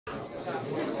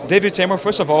David Teymur,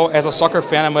 first of all, as a soccer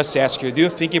fan, I must ask you, do you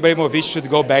think Ibrahimovic should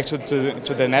go back to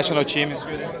the national team in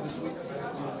Sweden?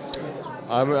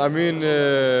 I mean,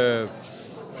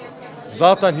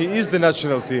 Zlatan, he is the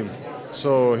national team.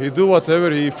 So he do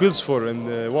whatever he feels for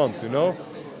and want, you know.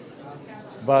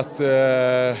 But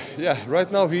yeah, right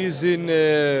now he's in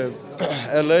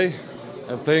LA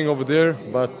and playing over there.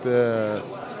 But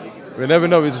we never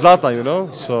know. It's Zlatan, you know.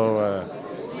 So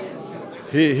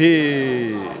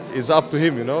he is up to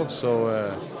him, you know. So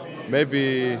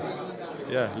maybe,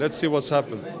 yeah. Let's see what's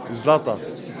happened. It's Zlatan.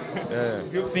 Yeah.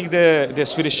 Do you think the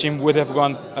Swedish team would have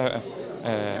gone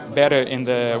better in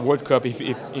the World Cup if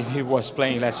he was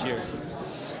playing last year?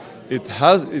 It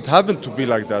happened to be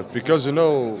like that because, you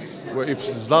know, if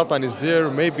Zlatan is there,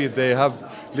 maybe they have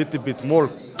a little bit more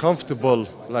comfortable.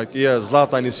 Like, yeah,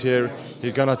 Zlatan is here,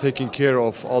 he's gonna taking care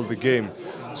of all the game.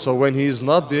 So when he is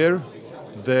not there,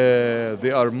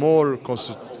 they are more.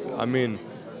 I mean,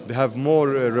 they have more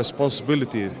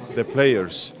responsibility. The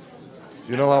players,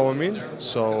 you know how I mean.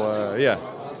 So yeah,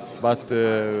 but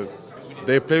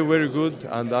they play very good,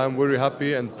 and I'm very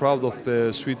happy and proud of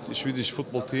the Swedish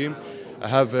football team. I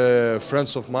have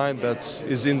friends of mine that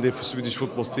is in the Swedish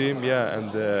football team, yeah,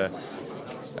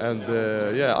 and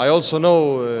yeah, I also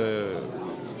know,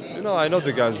 you know, I know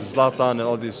the guys, Zlatan and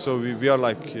all this. So we are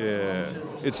like,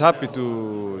 it's happy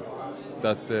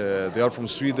that they are from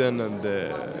Sweden and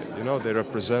you know, they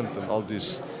represent and all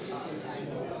this.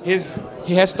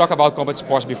 He has talked about combat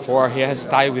sports before. He has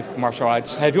tie with martial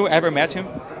arts. Have you ever met him?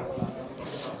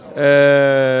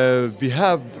 We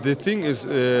have. The thing is,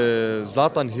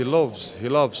 Zlatan, he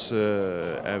loves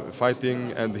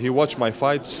fighting, and he watch my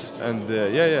fights, and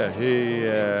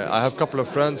yeah, I have a couple of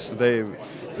friends.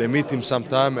 They meet him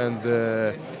sometime, and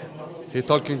he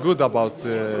talking good about.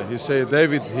 He say,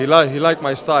 David, he like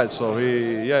my style, so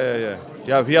he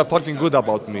have talking good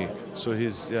about me. So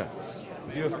he's, yeah.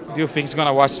 Do you think he's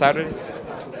gonna watch Saturday?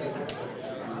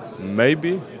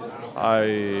 Maybe.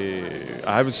 I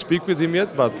haven't speak with him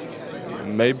yet, but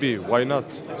maybe, why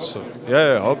not? So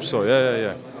yeah, I hope so.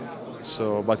 Yeah.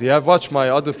 So, but he have watched my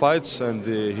other fights, and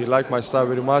he liked my style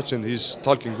very much, and he's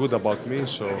talking good about me.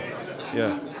 So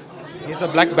yeah. He's a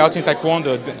black belt in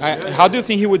taekwondo. How do you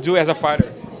think he would do as a fighter?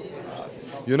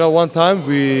 You know, one time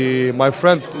my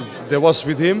friend that was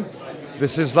with him, they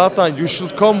said, Zlatan, you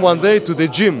should come one day to the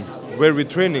gym where we're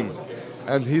training.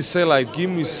 And he said, like, give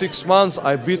me 6 months,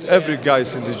 I beat every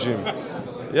guys in the gym.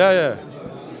 Yeah.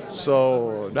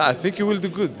 So I think he will do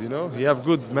good, you know. He have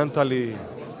good mentally.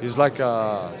 He's like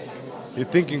he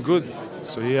thinking good.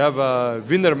 So he have a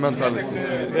winner mentality.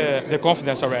 The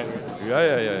confidence already.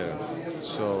 Yeah.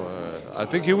 So I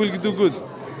think he will do good.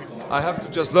 I have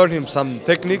to just learn him some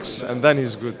techniques, and then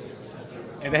he's good.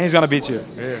 And then he's gonna beat you.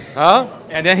 Yeah. Huh?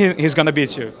 And then he's gonna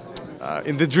beat you.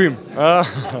 In the dream.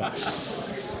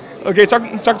 Okay,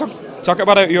 talk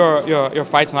about your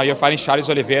fights now. You're fighting Charles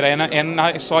Oliveira, and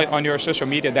I saw on your social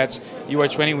media that you are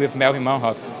training with Melvin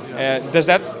Manhoff. Does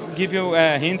that give you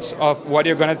hints of what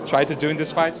you're going to try to do in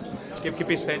this fight?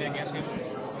 Keep standing against him?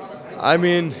 I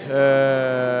mean,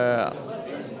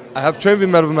 I have trained with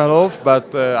Melvin Manhoff,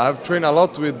 but I have trained a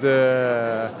lot with,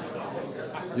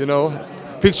 you know,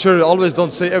 picture always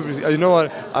don't say everything. You know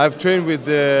what? I have trained with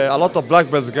a lot of black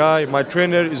belts guy. My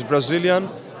trainer is Brazilian.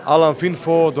 Alan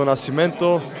Finfo do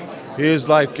Nascimento. He is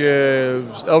like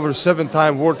over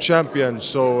 7-time world champion.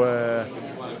 So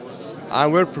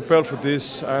I'm well prepared for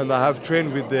this, and I have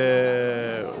trained with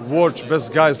the world's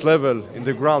best guys level in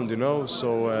the ground, you know.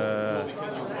 So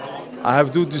I have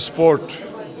do this sport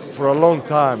for a long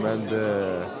time, and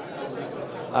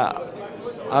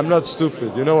I'm not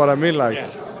stupid. You know what I mean? Like,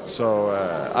 so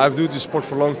I've do this sport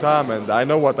for a long time, and I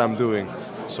know what I'm doing.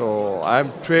 So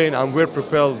I'm trained. I'm well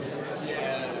prepared.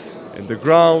 In the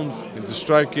ground, in the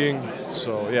striking,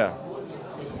 so yeah.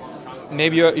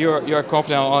 Maybe you're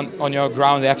confident on your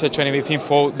ground after training with him,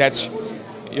 that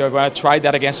you're going to try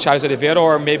that against Charles Oliveira,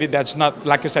 or maybe that's not,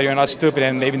 like you said, you're not stupid,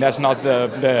 and maybe that's not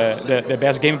the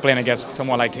best game plan against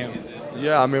someone like him.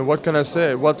 Yeah, I mean, what can I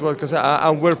say? What can I say?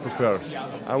 I'm well prepared.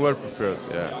 I'm well prepared.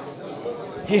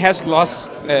 Yeah. He has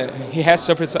lost. He has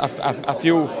suffered a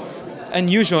few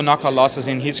unusual knockout losses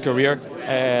in his career.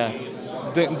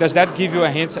 Does that give you a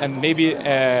hint? And maybe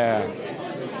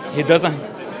he doesn't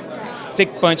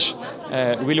take punch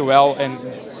really well, and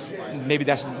maybe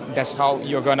that's how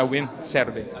you're gonna win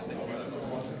Saturday.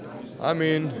 I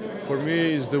mean, for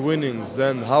me, it's the winnings.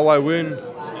 Then how I win,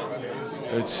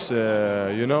 it's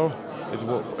you know,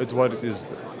 it's what it is.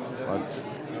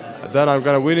 But then I'm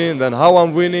gonna win it. Then how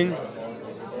I'm winning,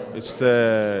 it's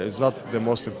not the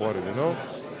most important, you know.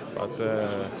 But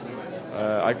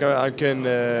I can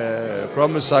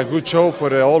promise a good show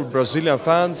for all Brazilian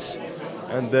fans,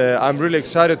 and I'm really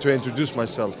excited to introduce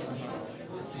myself.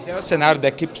 Is there a scenario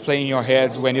that keeps playing in your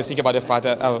head when you think about the fight,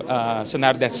 a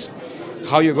scenario that's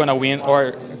how you're going to win,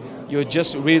 or you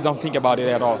just really don't think about it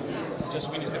at all?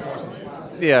 Just win is the important.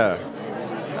 Yeah,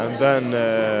 and then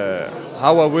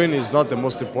how I win is not the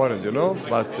most important, you know,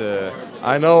 but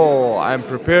I know I'm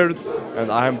prepared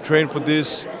and I'm trained for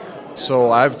this.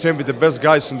 So I've trained with the best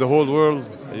guys in the whole world,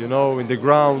 you know, in the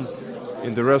ground,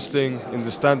 in the wrestling, in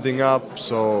the standing up.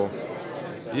 So,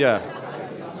 yeah.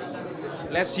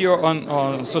 Last year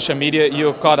on social media,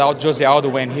 you called out Jose Aldo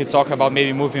when he talked about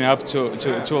maybe moving up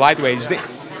to lightweight.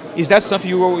 Is that something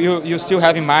you still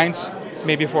have in mind,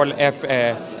 maybe for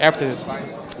after this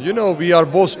fight? You know, we are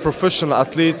both professional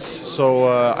athletes, so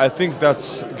I think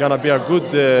that's gonna be a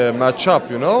good matchup.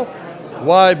 You know,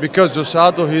 why? Because Jose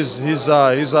Aldo, he's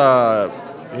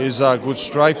a good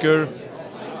striker,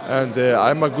 and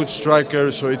I'm a good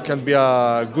striker, so it can be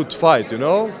a good fight. You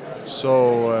know,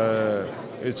 so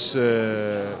it's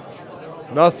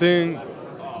nothing,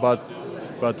 but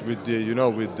with the, you know,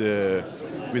 with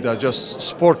just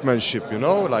sportsmanship. You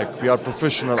know, like we are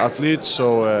professional athletes,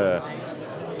 so.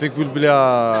 I think will be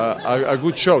a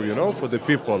good show, you know, for the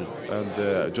people.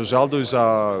 And Jose Aldo is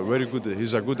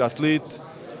he's a good athlete,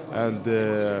 and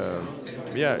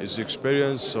yeah, he's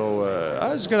experienced. So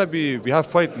it's gonna be. We have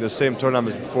fight in the same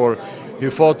tournament before. He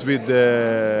fought with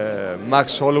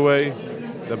Max Holloway.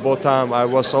 The both time I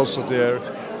was also there.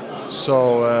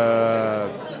 So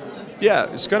yeah,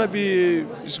 it's gonna be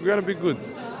good.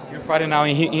 You're fighting now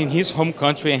in his home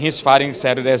country, and he's fighting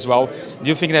Saturday as well. Do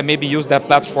you think that maybe use that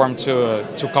platform to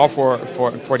call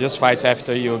for this fight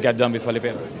after you get done with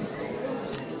Oliveira?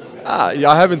 Yeah,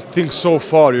 I haven't think so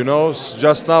far, you know.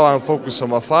 Just now I'm focused on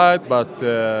my fight, but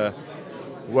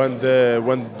when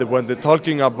they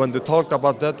talked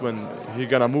about that, when he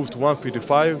gonna move to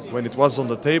 155, when it was on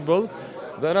the table,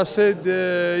 then I said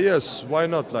yes, why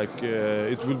not? Like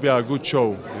it will be a good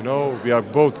show, you know. We are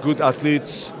both good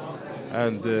athletes.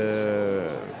 And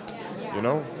you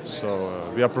know,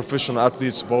 so we are professional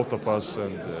athletes, both of us,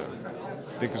 and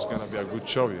I think it's gonna be a good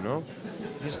show, you know.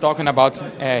 He's talking about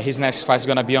his next fight is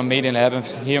gonna be on May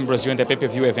 11th here in Brazil in the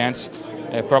pay-per-view events,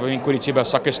 probably in Curitiba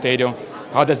Soccer Stadium.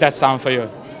 How does that sound for you?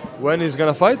 When he's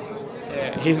gonna fight?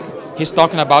 He's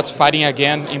talking about fighting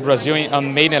again in Brazil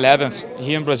on May 11th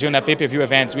here in Brazil in the pay-per-view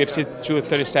events, UFC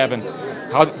 237.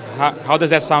 How does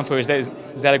that sound for you?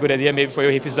 Is that a good idea maybe for you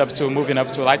if he's up to moving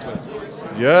up to lightweight?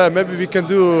 Yeah, maybe we can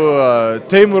do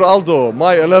Teymur Aldo,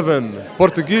 my 11,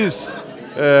 Portuguese,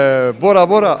 Bora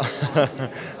Bora.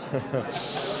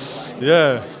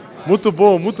 Yeah, muito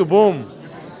bom, muito bom.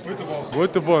 Muito bom.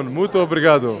 Muito bom, muito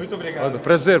obrigado. Muito obrigado.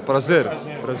 Prazer.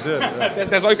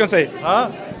 That's all you can say. Huh?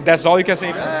 That's all you can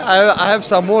say. I have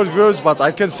some more words, but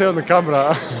I can't say on the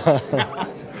camera.